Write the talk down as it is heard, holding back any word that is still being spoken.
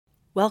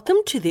Welcome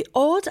to the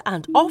Odd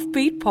and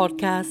Offbeat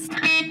podcast.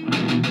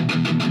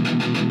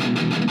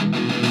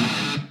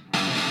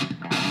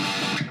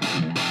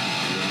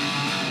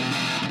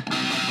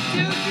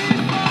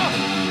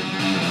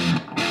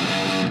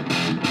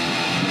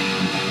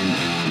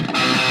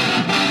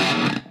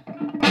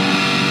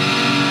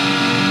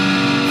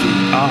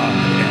 Odd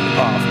and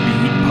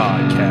Offbeat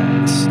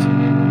podcast.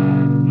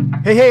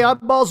 Hey,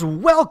 oddballs,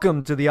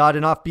 welcome to the Odd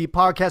and Offbeat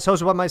podcast,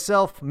 hosted by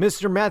myself,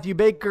 Mr. Matthew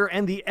Baker,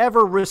 and the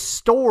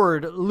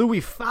ever-restored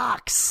Louis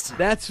Fox.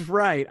 That's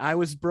right. I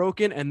was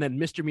broken, and then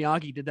Mr.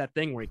 Miyagi did that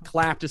thing where he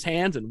clapped his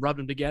hands and rubbed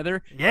them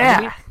together.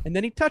 Yeah. And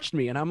then he touched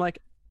me, and I'm like,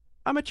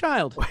 I'm a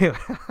child.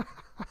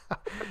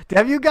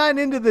 Have you gotten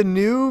into the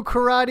new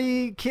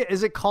Karate Kid?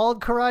 Is it called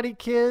Karate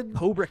Kid?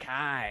 Cobra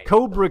Kai.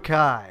 Cobra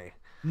Kai.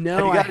 No,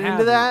 Have you gotten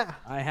into that?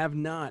 I have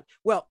not.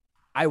 Well,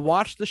 I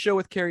watched the show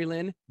with Carrie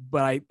Lynn,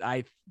 but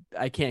I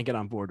can't get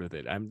on board with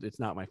it. It's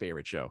not my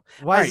favorite show.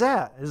 Why is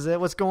that? Is that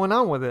what's going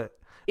on with it?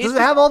 Does It's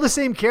it have all the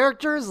same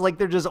characters? Like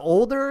they're just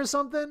older or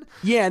something?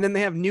 Yeah, and then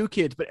they have new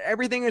kids, but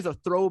everything is a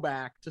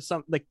throwback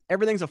to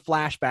everything's a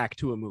flashback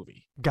to a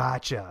movie.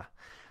 Gotcha.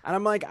 And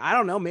I'm like, I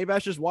don't know, maybe I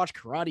should just watch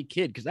Karate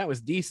Kid because that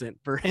was decent.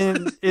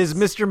 And is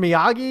Mr.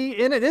 Miyagi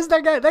in it? Is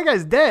that guy? That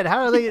guy's dead.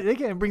 How are they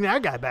can't bring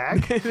that guy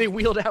back? They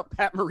wheeled out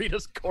Pat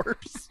Morita's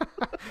corpse.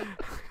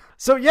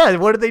 So yeah,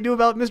 what did they do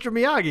about Mr.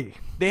 Miyagi?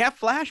 They have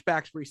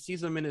flashbacks where he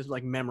sees them in his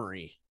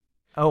memory.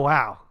 Oh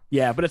wow.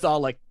 Yeah, but it's all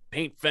like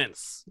paint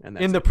fence and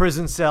that's in the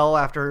prison cell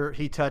after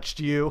he touched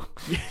you.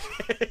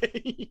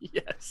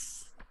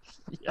 Yes.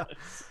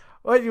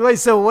 Wait,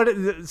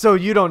 so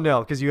you don't know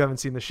because you haven't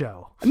seen the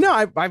show. No,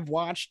 I've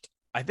watched.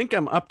 I think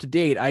I'm up to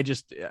date. I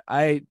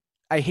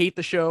hate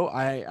the show.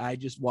 I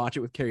just watch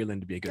it with Carrie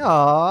Lynn to be a good.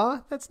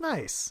 Aw, that's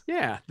nice.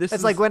 Yeah,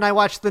 It's like when I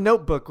watched The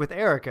Notebook with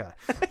Erica.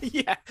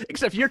 Yeah,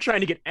 except you're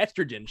trying to get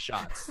estrogen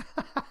shots.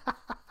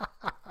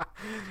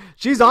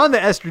 She's on the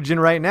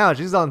estrogen right now.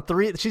 She's on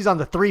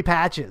the 3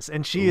 patches,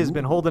 and she has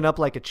been holding up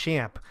like a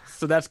champ.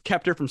 So that's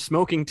kept her from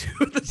smoking too.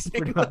 At the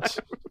same time.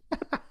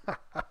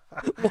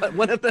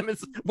 One of them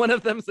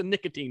is a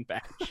nicotine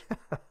patch.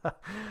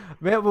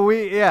 Man, but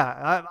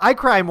I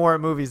cry more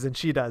at movies than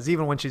she does,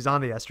 even when she's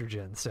on the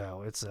estrogen.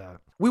 So it's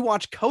We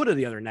watched Coda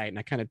the other night, and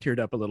I kind of teared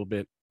up a little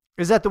bit.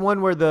 Is that the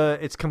one where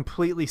it's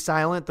completely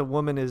silent? The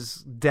woman is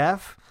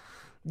deaf.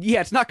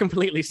 Yeah, it's not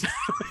completely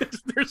silent.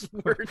 There's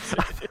words.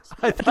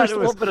 I thought There's it a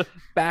was little bit of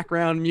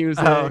background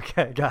music. Oh,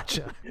 okay,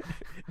 gotcha.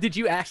 Did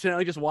you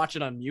accidentally just watch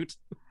it on mute?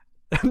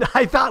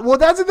 I thought, well,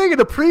 that's the thing.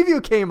 The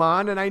preview came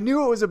on, and I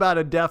knew it was about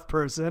a deaf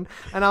person,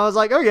 and I was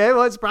like, okay,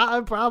 well, it's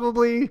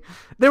probably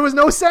there was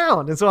no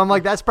sound, and so I'm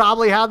like, that's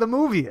probably how the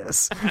movie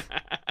is.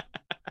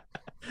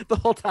 The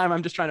whole time,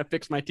 I'm just trying to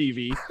fix my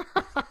TV.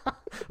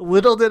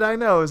 Little did I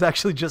know it was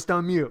actually just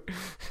on mute.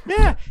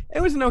 Yeah,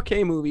 it was an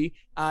okay movie.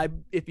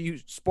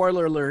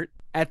 Spoiler alert,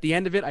 at the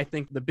end of it, I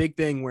think the big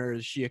thing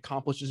where she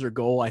accomplishes her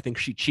goal, I think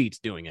she cheats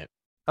doing it.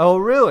 Oh,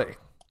 really?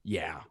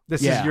 Yeah.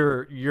 This is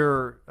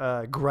your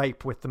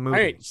gripe with the movie.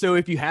 All right. So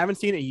if you haven't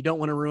seen it, you don't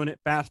want to ruin it.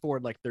 Fast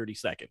forward like 30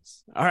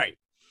 seconds. All right.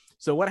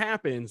 So what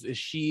happens is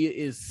she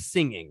is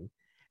singing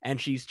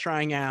and she's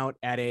trying out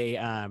at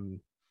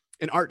an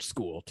art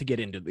school to get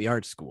into the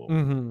art school.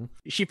 Mm-hmm.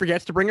 She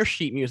forgets to bring her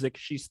sheet music.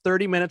 She's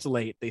 30 minutes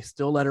late. They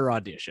still let her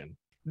audition.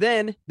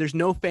 Then there's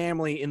no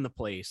family in the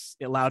place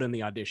allowed in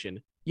the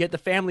audition. Yet the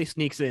family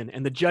sneaks in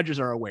and the judges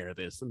are aware of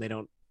this and they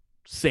don't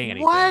say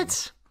anything.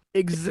 What?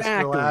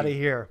 Exactly. Get out of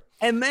here.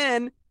 And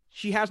then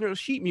she has no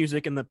sheet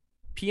music, and the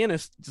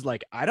pianist is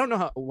like, I don't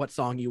know what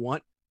song you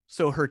want.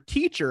 So her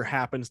teacher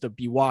happens to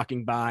be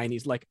walking by, and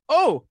he's like,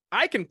 oh,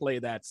 I can play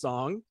that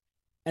song.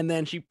 And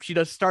then she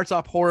starts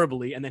off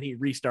horribly, and then he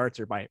restarts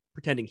her by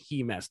pretending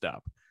he messed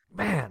up.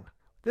 Man,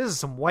 this is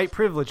some white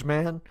privilege,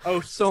 man.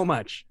 Oh, so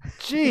much.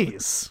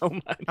 Jeez. So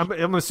much.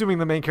 I'm assuming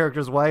the main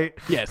character is white.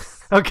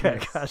 Yes. Okay,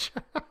 Yes.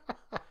 gotcha.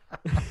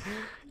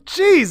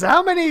 Jeez,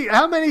 how many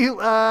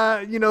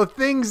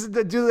things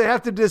do they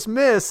have to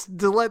dismiss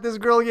to let this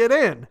girl get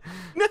in?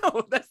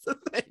 No, that's the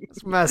thing.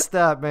 It's messed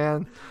up,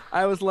 man.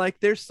 I was like,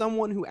 there's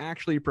someone who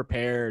actually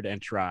prepared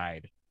and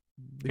tried.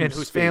 And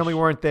whose family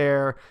weren't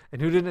there,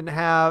 and who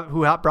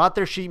brought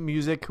their sheet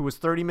music, who was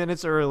 30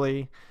 minutes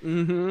early.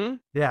 Mm-hmm.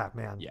 Yeah,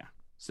 man. Yeah.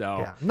 So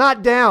yeah.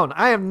 Not down.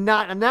 I am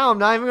not. Now I'm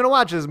not even going to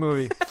watch this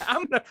movie.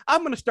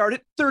 I'm gonna start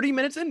it 30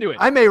 minutes into it.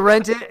 I may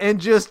rent it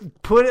and just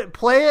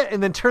play it,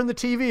 and then turn the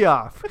TV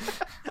off.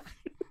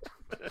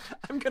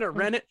 I'm gonna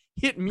rent it,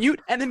 hit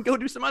mute, and then go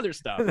do some other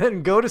stuff. And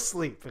then go to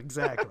sleep.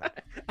 Exactly.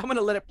 I'm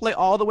gonna let it play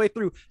all the way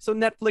through, so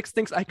Netflix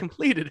thinks I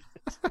completed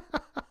it.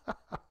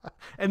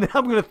 And then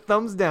I'm going to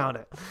thumbs down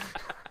it.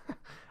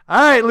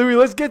 All right, Louis,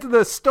 let's get to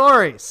the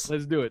stories.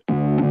 Let's do it.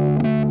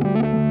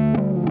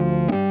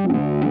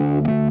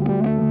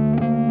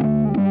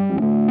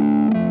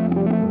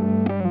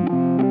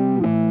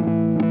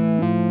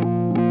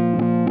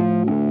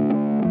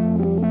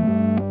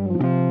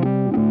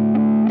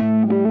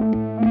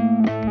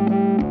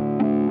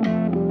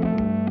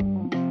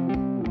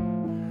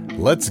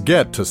 Let's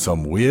get to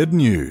some weird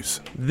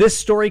news. This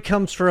story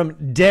comes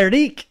from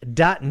Derek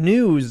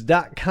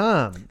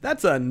Grenade.news.com.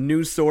 That's a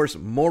news source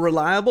more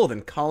reliable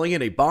than calling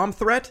it a bomb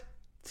threat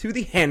to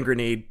the hand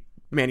grenade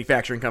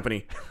manufacturing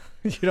company.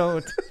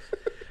 You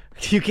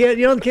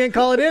can't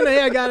call it in.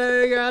 Hey, I got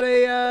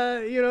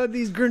a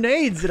these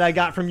grenades that I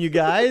got from you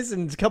guys,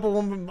 and a couple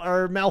of them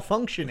are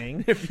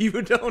malfunctioning. If you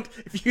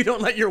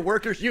don't let your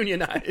workers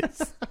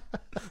unionize,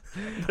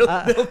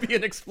 there'll be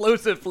an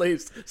explosive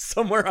placed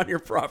somewhere on your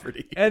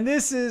property. And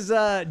this is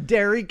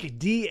Derek,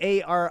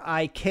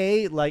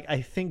 D-A-R-I-K, like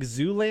I think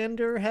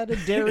Zoolander had a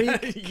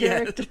Derek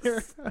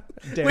character.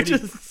 Which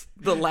is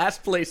the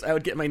last place I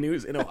would get my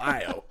news in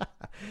Ohio.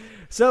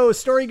 So,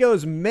 story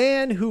goes,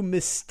 man who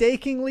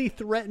mistakenly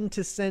threatened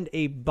to send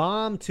a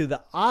bomb to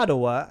the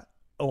Ottawa,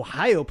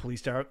 Ohio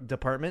Police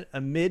Department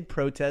amid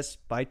protests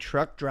by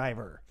truck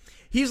driver.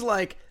 He's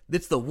like,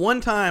 it's the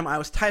one time I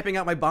was typing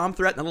out my bomb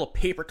threat and the little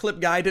paperclip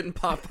guy didn't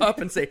pop up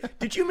and say,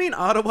 did you mean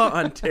Ottawa,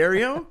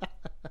 Ontario?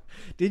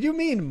 Did you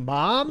mean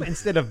mom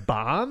instead of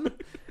bomb?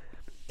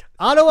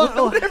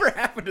 Ottawa. Whatever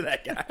happened to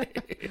that guy?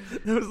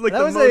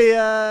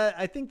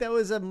 I think that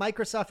was a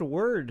Microsoft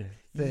Word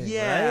thing.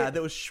 Yeah, right?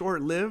 that was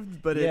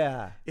short-lived, but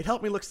it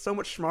helped me look so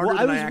much smarter than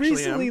I actually am. I was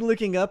recently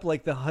looking up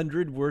like the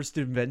 100 worst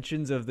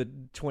inventions of the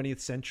 20th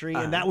century,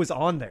 and that was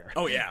on there.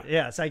 Oh yeah,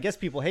 yeah. So I guess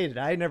people hated it.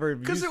 I never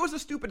because it was a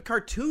stupid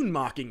cartoon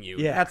mocking you.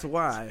 Yeah, that's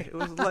why it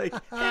was like,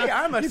 hey,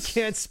 you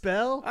can't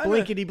spell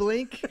blinkety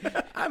blink.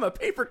 I'm a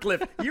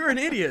paperclip. You're an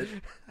idiot.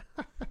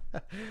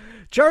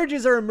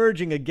 Charges are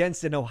emerging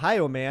against an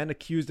Ohio man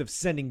accused of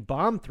sending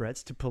bomb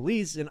threats to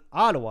police in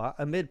Ottawa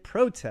amid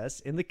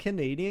protests in the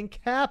Canadian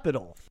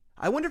capital.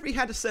 I wonder if he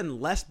had to send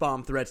less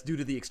bomb threats due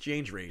to the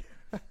exchange rate.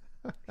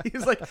 He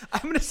was like,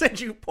 I'm going to send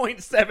you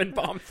 0.7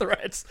 bomb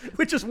threats,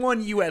 which is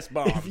one U.S.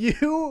 bomb.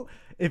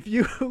 If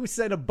you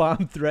send a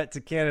bomb threat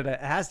to Canada,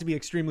 it has to be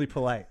extremely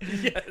polite.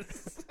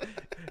 Yes.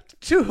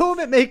 To whom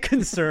it may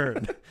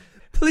concern.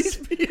 Please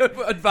be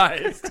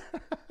advised.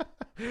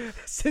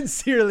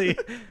 Sincerely,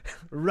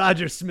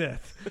 Roger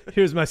Smith.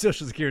 Here's my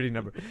social security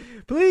number.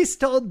 Police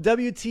told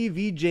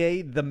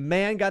WTVJ the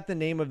man got the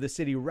name of the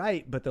city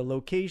right, but the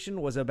location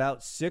was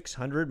about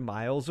 600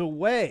 miles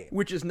away.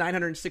 Which is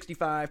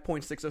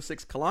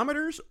 965.606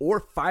 kilometers or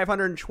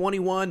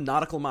 521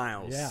 nautical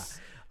miles. Yeah.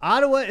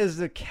 Ottawa is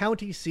the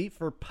county seat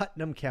for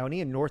Putnam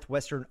County in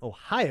northwestern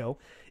Ohio.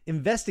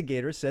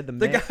 Investigators said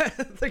the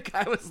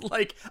guy was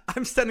like,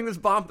 I'm sending this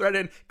bomb threat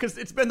in because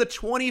it's been the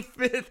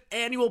 25th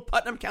annual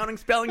Putnam County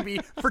Spelling Bee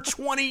for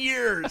 20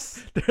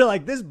 years. They're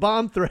like, this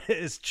bomb threat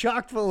is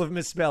chock full of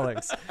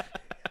misspellings.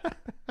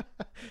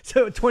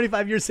 So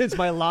 25 years since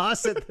my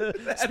loss at the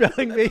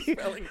spelling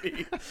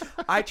bee.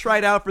 I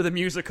tried out for the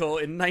musical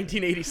in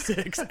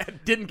 1986 and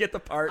didn't get the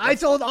part. I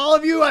told all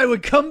of you I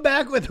would come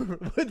back with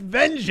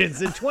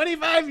vengeance in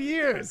 25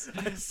 years.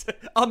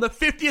 On the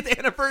 50th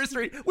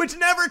anniversary, which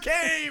never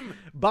came.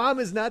 Bomb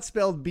is not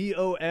spelled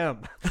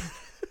B-O-M.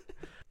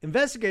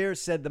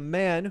 Investigators said the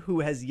man, who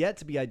has yet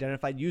to be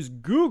identified,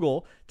 used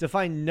Google to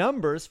find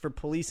numbers for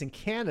police in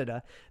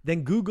Canada.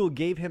 Then Google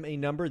gave him a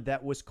number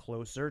that was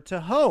closer to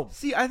home.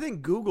 See, I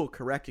think Google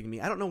correcting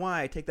me, I don't know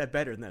why I take that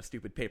better than that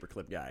stupid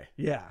paperclip guy.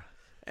 Yeah.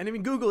 And I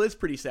mean, Google is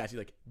pretty sassy.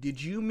 Like, did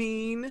you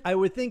mean? I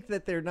would think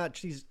that they're not,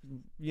 he's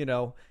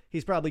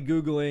probably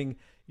Googling,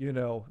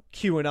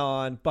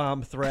 QAnon,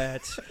 bomb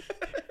threat.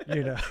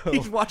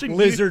 He's watching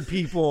lizard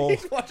people.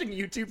 He's watching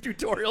YouTube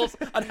tutorials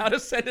on how to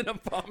send in a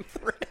bomb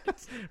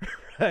threat.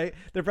 Right?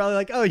 They're probably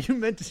like, "Oh, you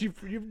meant to?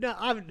 You've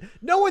not?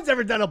 No one's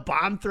ever done a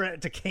bomb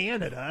threat to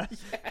Canada."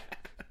 Yeah.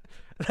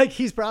 Like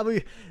he's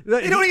probably.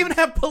 They don't even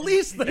have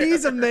police there.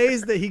 He's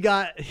amazed that he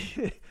got.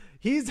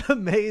 He's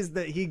amazed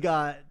that he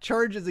got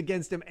charges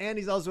against him, and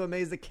he's also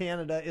amazed that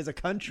Canada is a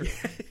country.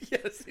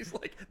 Yes, he's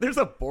like, there's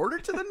a border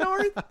to the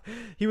north?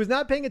 He was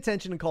not paying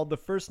attention and called the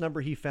first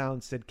number he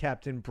found, said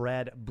Captain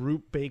Brad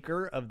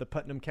Baker of the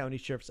Putnam County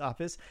Sheriff's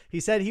Office. He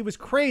said he was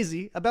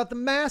crazy about the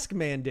mask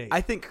mandate.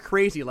 I think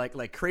crazy,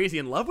 like crazy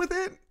in love with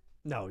it?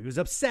 No, he was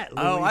upset,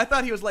 Louis. Oh, I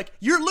thought he was like,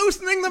 you're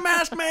loosening the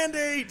mask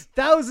mandate.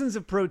 Thousands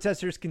of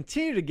protesters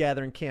continue to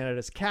gather in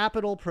Canada's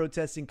capital,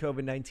 protesting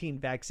COVID-19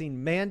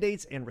 vaccine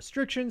mandates and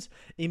restrictions,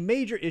 a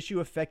major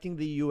issue affecting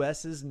the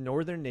U.S.'s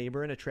northern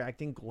neighbor and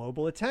attracting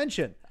global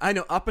attention. I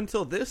know, up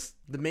until this,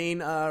 the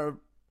main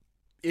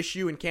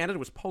issue in Canada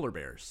was polar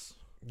bears.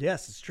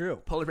 Yes, it's true.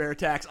 Polar bear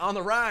attacks on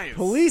the rise.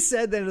 Police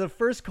said that in the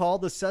first call,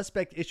 the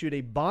suspect issued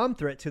a bomb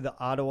threat to the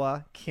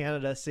Ottawa,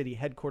 Canada City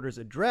headquarters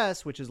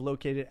address, which is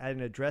located at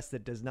an address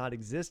that does not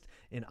exist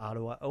in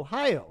Ottawa,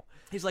 Ohio.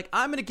 He's like,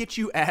 I'm going to get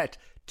you at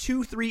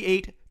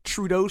 238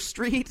 Trudeau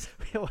Street.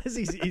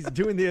 He's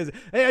doing this.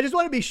 Hey, I just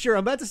want to be sure. I'm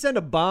about to send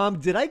a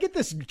bomb. Did I get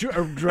this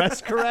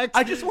address correct?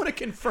 I just want to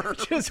confirm.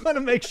 Just want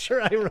to make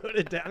sure I wrote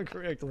it down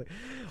correctly.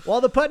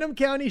 While the Putnam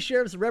County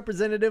Sheriff's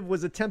representative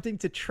was attempting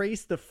to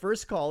trace the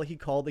first call, he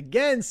called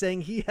again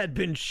saying he had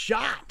been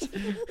shot.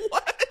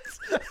 What?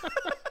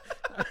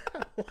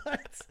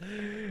 What?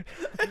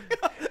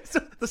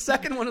 So the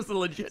second one is the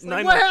legit.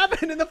 Like, what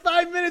happened in the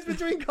 5 minutes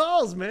between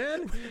calls,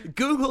 man?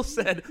 Google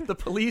said the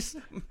police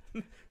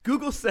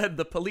Google said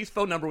the police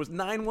phone number was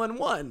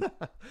 911.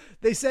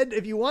 They said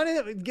if you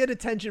want to get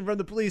attention from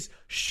the police,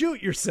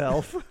 shoot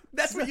yourself.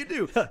 That's what you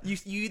do. You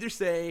either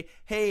say,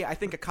 hey, I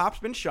think a cop's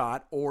been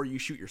shot, or you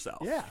shoot yourself.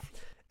 Yeah.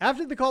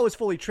 After the call was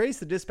fully traced,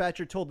 the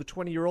dispatcher told the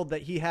 20-year-old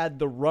that he had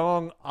the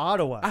wrong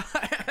Ottawa.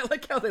 I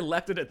like how they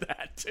left it at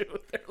that, too.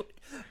 They're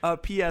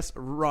like, P.S.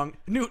 wrong.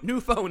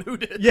 New phone. Who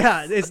did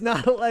Yeah, it's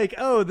not like,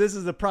 oh, this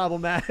is a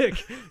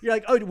problematic. You're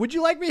like, oh, would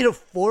you like me to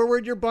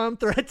forward your bomb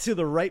threat to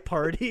the right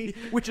party?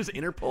 Which is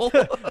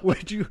Interpol.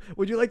 Would you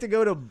like to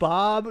go to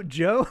Bob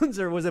Jones,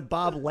 or was it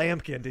Bob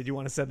Lampkin? Did you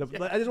want to send them?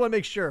 Yeah. I just want to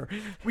make sure.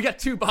 We got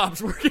 2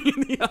 Bobs working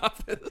in the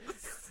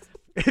office.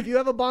 If you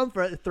have a bomb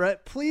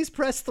threat, please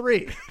press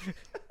 3.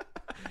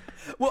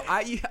 Well,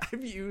 I've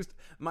used,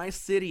 my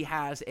city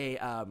has a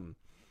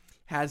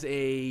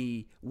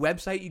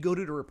website you go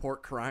to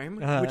report crime,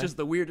 which is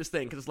the weirdest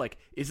thing, because it's like,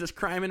 is this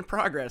crime in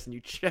progress? And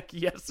you check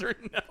yes or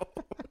no.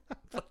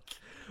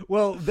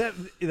 Well, that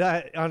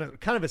on a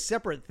kind of a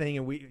separate thing,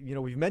 and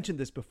we've mentioned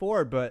this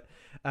before, but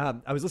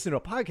I was listening to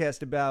a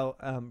podcast about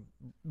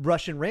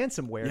Russian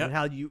ransomware and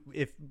how you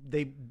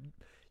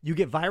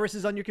get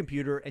viruses on your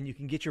computer, and you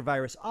can get your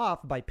virus off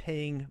by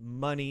paying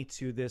money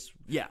to this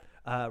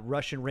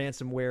Russian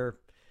ransomware.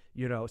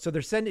 So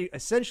they're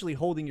essentially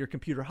holding your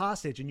computer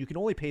hostage, and you can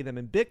only pay them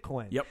in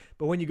Bitcoin. Yep.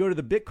 But when you go to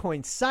the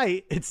Bitcoin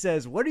site, it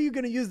says, what are you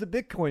going to use the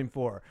Bitcoin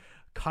for?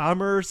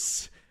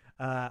 Commerce,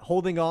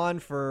 holding on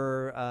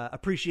for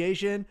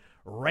appreciation,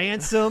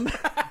 ransom.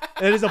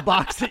 It is a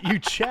box that you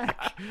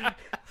check.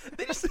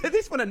 They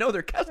just want to know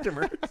their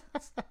customers.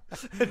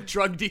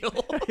 Drug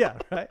deal. Yeah,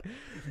 right.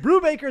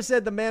 Brubaker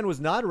said the man was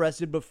not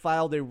arrested, but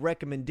filed a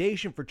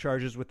recommendation for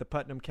charges with the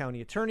Putnam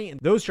County attorney, and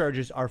those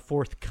charges are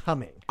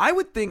forthcoming. I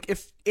would think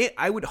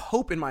I would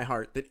hope in my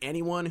heart that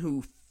anyone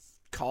who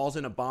calls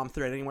in a bomb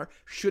threat anywhere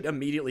should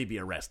immediately be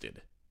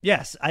arrested.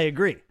 Yes, I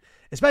agree.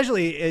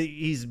 Especially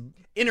he's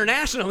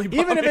internationally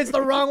bombing. Even if it's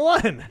the wrong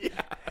one.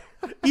 Yeah.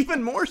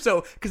 Even more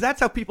so, because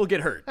that's how people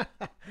get hurt.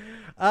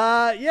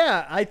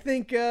 Yeah, I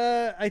think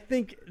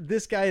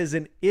this guy is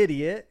an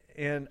idiot,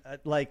 and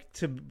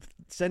to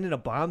send in a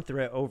bomb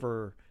threat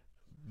over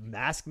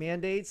mask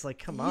mandates,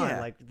 come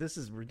on, this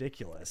is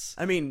ridiculous.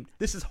 I mean,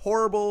 this is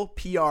horrible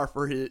PR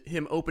for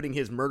him opening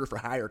his murder for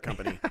hire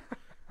company.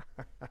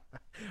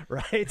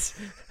 Right?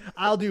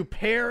 I'll do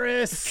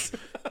Paris,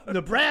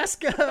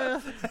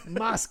 Nebraska,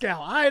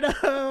 Moscow,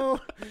 Idaho.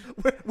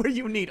 Where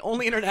you need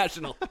only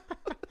international.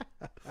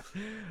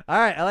 All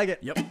right, I like it.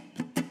 Yep.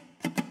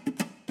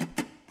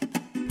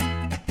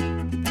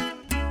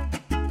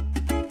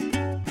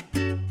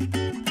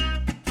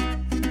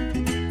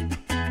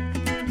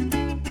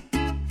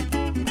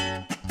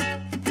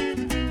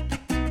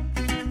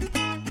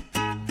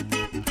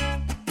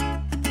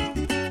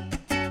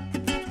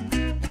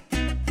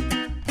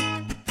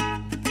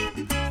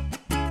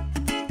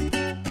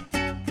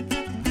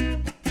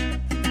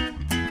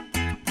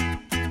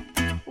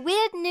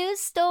 Weird News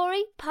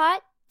Story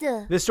Part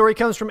 2. This story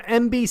comes from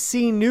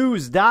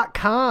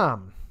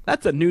NBCnews.com.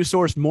 That's a news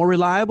source more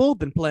reliable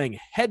than playing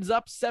Heads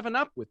Up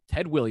 7-Up with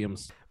Ted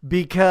Williams.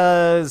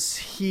 Because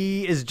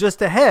he is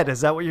just ahead.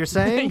 Is that what you're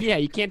saying? Yeah,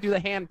 you can't do the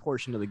hand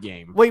portion of the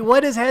game. Wait,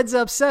 what is Heads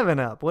Up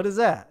 7-Up? What is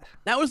that?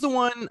 That was the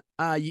one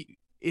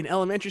in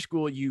elementary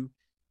school. You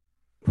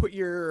put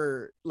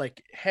your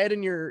head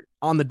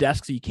on the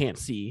desk so you can't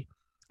see,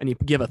 and you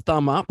give a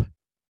thumb up.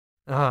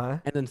 Uh-huh.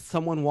 And then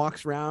someone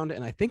walks around,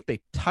 and I think they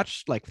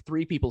touched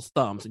 3 people's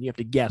thumbs, and you have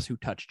to guess who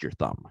touched your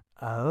thumb.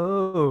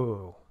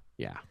 Oh.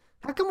 Yeah.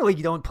 How come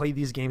you don't play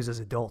these games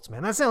as adults,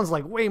 man? That sounds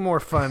like way more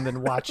fun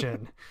than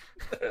watching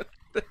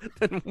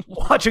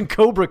watching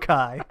Cobra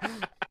Kai.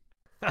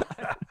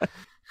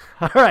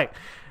 All right.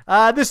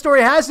 This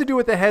story has to do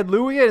with the head,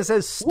 Louie. It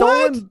says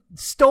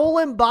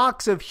stolen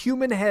box of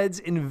human heads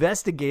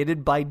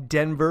investigated by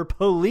Denver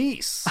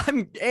police.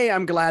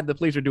 I'm glad the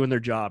police are doing their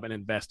job and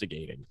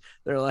investigating.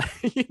 They're like,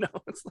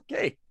 it's like,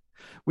 hey,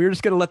 we're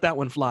just going to let that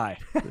one fly.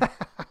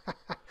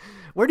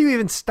 Where do you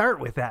even start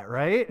with that,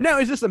 right? No,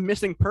 is this a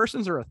missing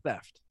persons or a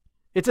theft?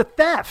 It's a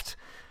theft.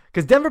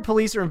 Because Denver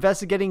police are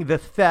investigating the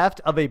theft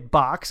of a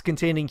box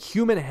containing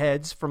human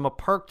heads from a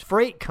parked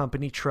freight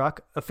company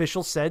truck,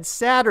 officials said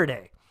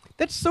Saturday.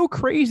 That's so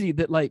crazy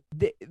that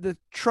the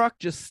truck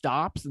just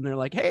stops and they're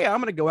like, hey, I'm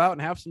going to go out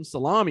and have some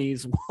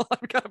salamis while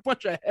I've got a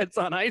bunch of heads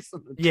on ice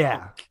in the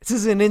trunk. This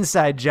is an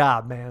inside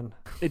job, man.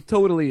 It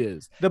totally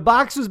is. The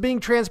box was being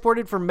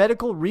transported for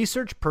medical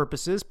research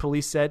purposes,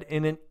 police said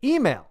in an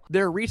email.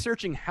 They're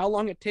researching how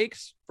long it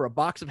takes for a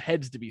box of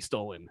heads to be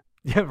stolen.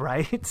 Yeah,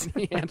 right?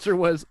 The answer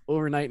was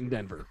overnight in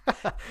Denver.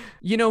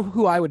 You know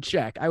who I would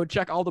check? I would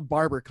check all the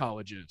barber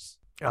colleges.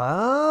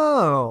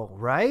 Oh,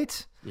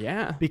 right?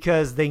 Yeah.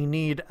 Because they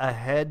need a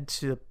head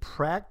to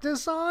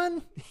practice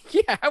on?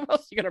 Yeah, how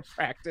else are you going to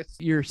practice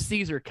your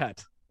Caesar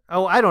cut?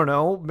 Oh, I don't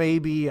know.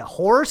 Maybe a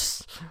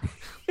horse?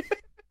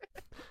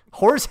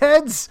 Horse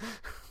heads?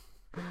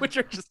 Which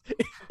are just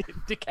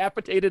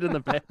decapitated in the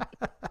bed.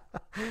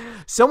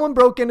 Someone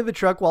broke into the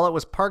truck while it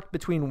was parked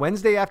between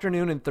Wednesday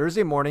afternoon and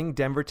Thursday morning,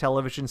 Denver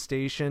television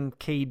station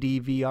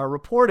KDVR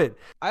reported.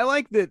 I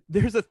like that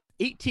there's a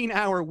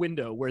 18-hour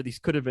window where these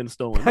could have been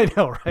stolen. I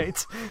know,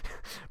 right?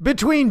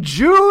 Between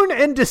June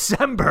and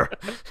December,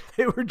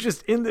 they were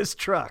just in this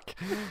truck.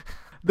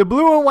 The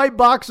blue and white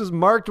box was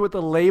marked with a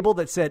label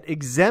that said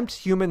exempt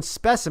human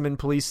specimen,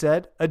 police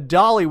said. A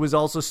dolly was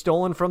also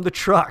stolen from the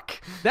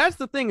truck. That's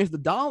the thing, is the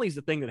dolly's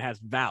the thing that has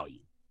value.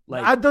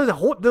 Like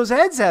Those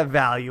heads have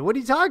value. What are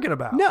you talking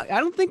about? no, I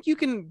don't think you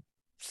can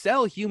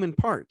sell human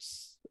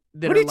parts.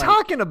 What are you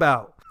talking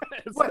about?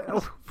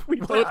 What? We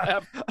both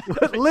have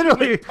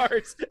Literally human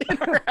parts in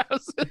our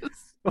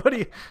houses. What do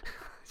you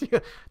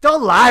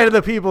don't lie to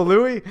the people,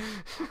 Louis.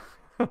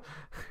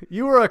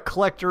 You are a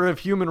collector of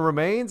human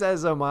remains,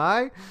 as am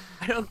I.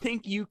 I don't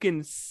think you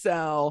can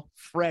sell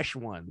fresh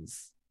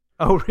ones.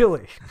 Oh,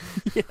 really?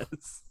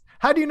 Yes.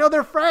 How do you know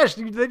they're fresh?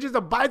 They just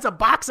it's a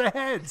box of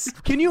heads.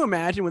 Can you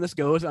imagine when this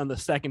goes on the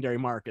secondary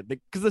market?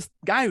 Because this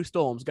guy who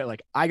stole them's got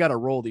like, I got to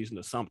roll these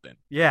into something.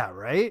 Yeah,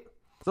 right?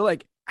 So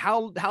like,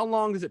 how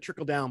long does it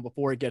trickle down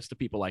before it gets to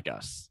people like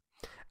us?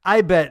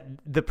 I bet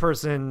the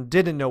person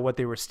didn't know what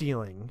they were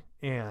stealing,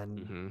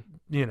 and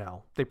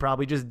they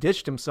probably just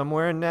ditched him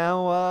somewhere, and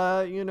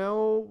now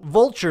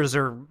vultures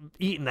are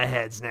eating the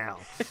heads now.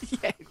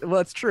 Yeah, well,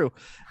 that's true,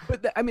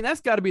 but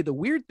that's got to be the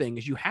weird thing,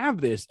 is you have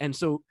this, and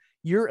so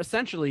you're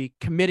essentially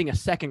committing a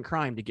second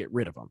crime to get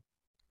rid of them.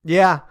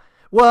 Yeah,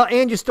 well,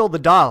 and you stole the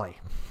dolly.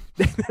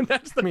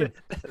 That's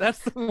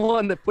the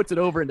one that puts it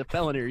over into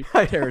felony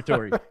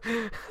territory.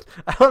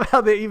 I love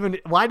how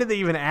why did they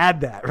even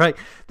add that, right?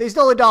 They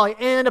stole a dolly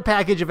and a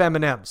package of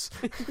M&Ms.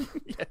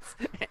 Yes,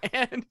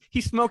 and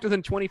he smoked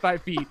within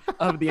 25 feet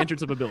of the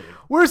entrance of a building.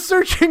 We're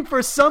searching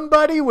for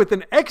somebody with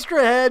an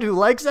extra head who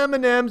likes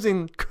M&Ms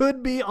and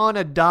could be on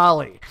a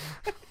dolly.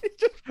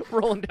 Just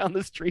rolling down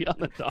the street on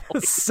the dolly.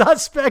 The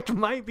suspect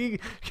might be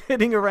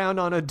getting around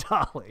on a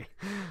dolly.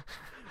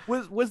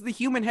 Was the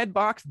human head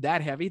box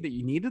that heavy that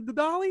you needed the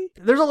dolly?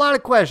 There's a lot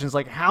of questions,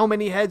 like how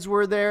many heads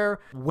were there?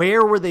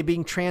 Where were they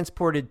being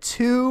transported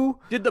to?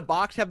 Did the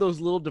box have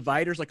those little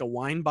dividers like a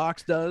wine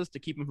box does to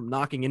keep them from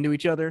knocking into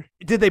each other?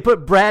 Did they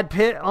put Brad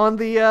Pitt on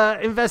the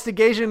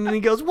investigation and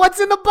he goes, "What's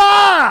in the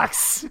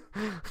box?"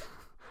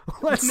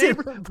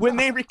 When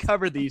they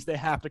recover these, they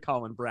have to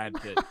call in Brad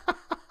Pitt.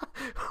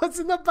 What's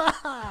in the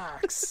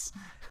box?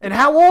 And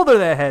how old are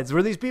their heads?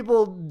 Were these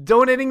people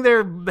donating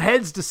their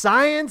heads to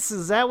science?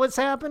 Is that what's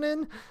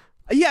happening?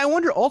 Yeah, I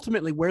wonder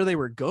ultimately where they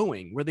were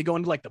going. Were they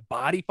going to like the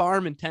body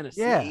farm in Tennessee?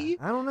 Yeah,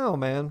 I don't know,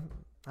 man.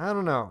 I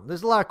don't know.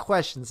 There's a lot of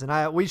questions,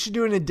 and we should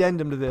do an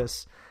addendum to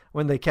this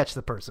when they catch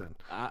the person.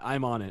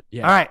 I'm on it.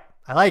 Yeah. All right.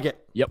 I like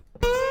it. Yep.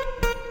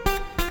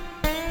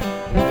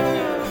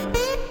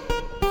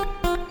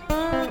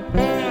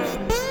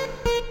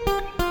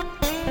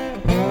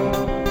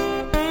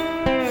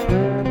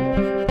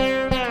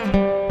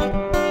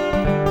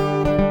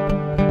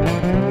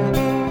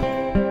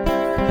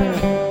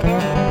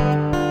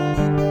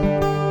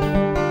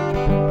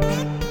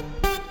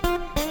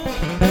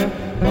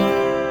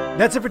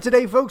 That's it for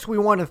today, folks. We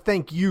want to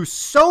thank you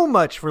so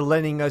much for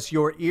lending us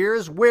your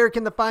ears. Where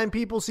can the fine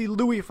people see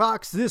Louis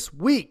Fox this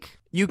week?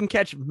 You can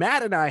catch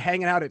Matt and I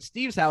hanging out at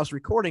Steve's house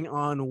recording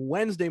on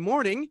Wednesday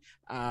morning,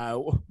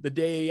 the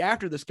day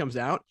after this comes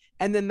out.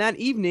 And then that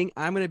evening,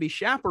 I'm going to be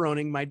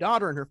chaperoning my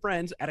daughter and her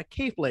friends at a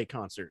K-Play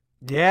concert.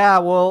 Yeah,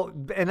 well,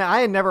 and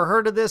I had never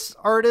heard of this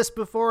artist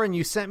before, and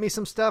you sent me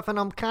some stuff, and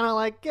I'm kind of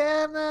like,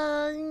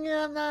 I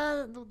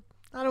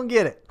don't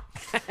get it.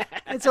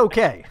 It's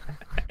okay.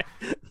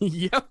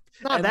 Yep.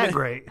 Not that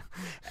great.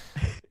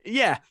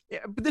 Yeah,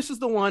 but this is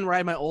the one where I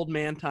had my old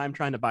man time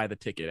trying to buy the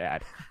ticket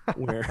ad,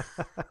 where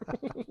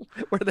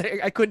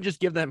I couldn't just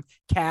give them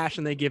cash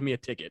and they give me a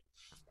ticket.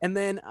 And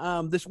then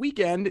this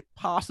weekend,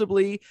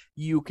 possibly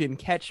you can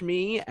catch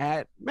me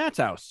at Matt's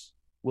house.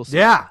 We'll see.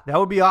 Yeah, that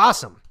would be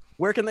awesome.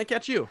 Where can they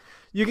catch you?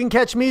 You can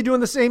catch me doing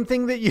the same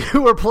thing that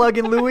you were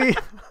plugging, Louis.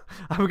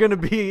 I'm going to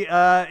be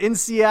in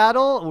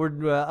Seattle.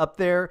 We're up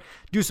there,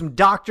 do some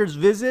doctor's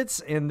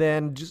visits, and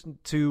then just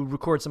to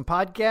record some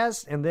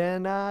podcasts, and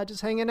then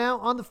just hanging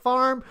out on the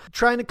farm,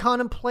 trying to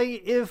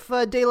contemplate if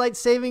daylight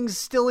savings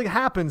still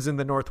happens in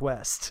the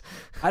Northwest.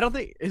 I don't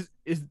think is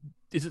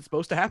it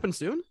supposed to happen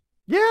soon?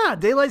 Yeah,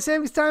 daylight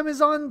savings time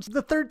is on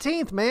the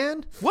 13th,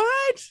 man.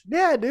 What?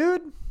 Yeah,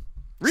 dude.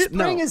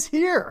 Spring is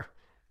here.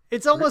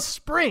 It's almost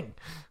spring.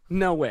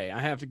 No way. I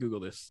have to Google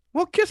this.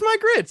 Well, kiss my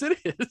grits. It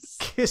is.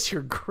 Kiss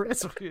your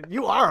grits?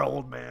 You are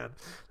old, man.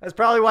 That's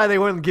probably why they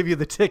wouldn't give you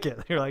the ticket.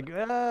 You're like,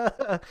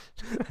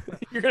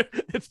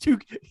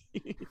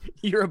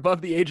 You're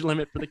above the age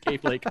limit for the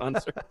K-Play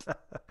concert.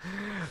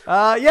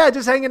 Yeah,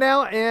 just hanging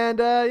out, and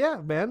yeah,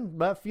 man,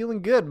 but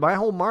feeling good. My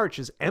whole March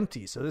is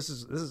empty, so this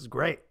is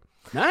great.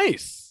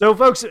 Nice. So,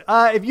 folks,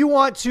 if you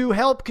want to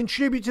help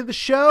contribute to the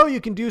show,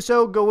 you can do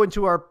so. Go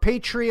into our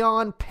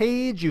Patreon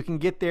page. You can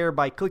get there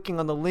by clicking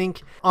on the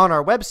link on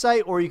our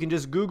website, or you can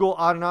just Google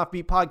On and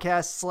Offbeat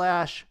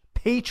Podcast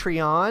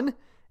 /Patreon,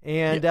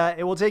 And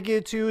it will take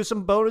you to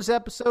some bonus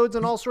episodes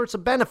and all sorts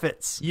of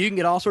benefits. You can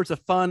get all sorts of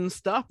fun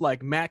stuff,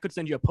 like Matt could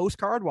send you a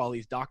postcard while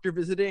he's doctor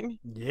visiting.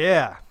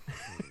 Yeah.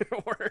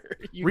 Or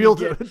you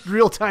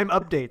Real-time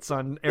updates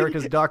on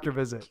Erica's doctor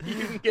visit.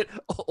 You can get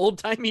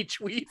old-timey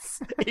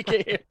tweets,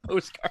 aka a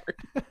postcard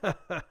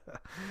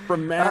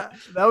from Matt.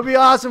 That would be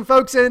awesome,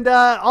 folks. And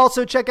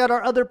also check out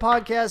our other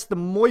podcast, the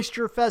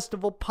Moisture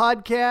Festival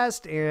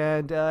podcast,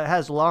 and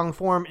has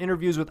long-form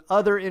interviews with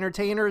other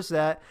entertainers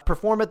that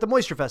perform at the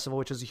Moisture Festival,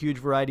 which is a huge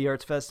variety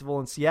arts festival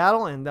in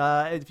Seattle. And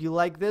if you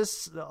like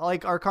this,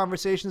 like our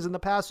conversations in the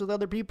past with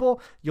other people,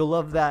 you'll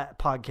love that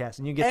podcast.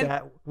 And you get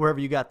that wherever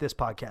you got this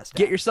podcast.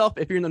 Get yourself,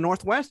 if you're in the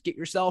Northwest, get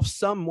yourself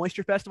some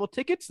Moisture Festival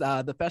tickets.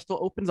 The festival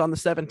opens on the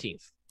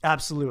 17th.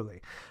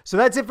 Absolutely. So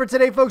that's it for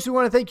today, folks. We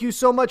want to thank you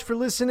so much for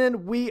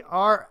listening. We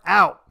are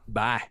out.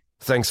 Bye.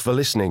 Thanks for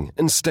listening,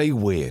 and stay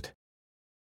weird.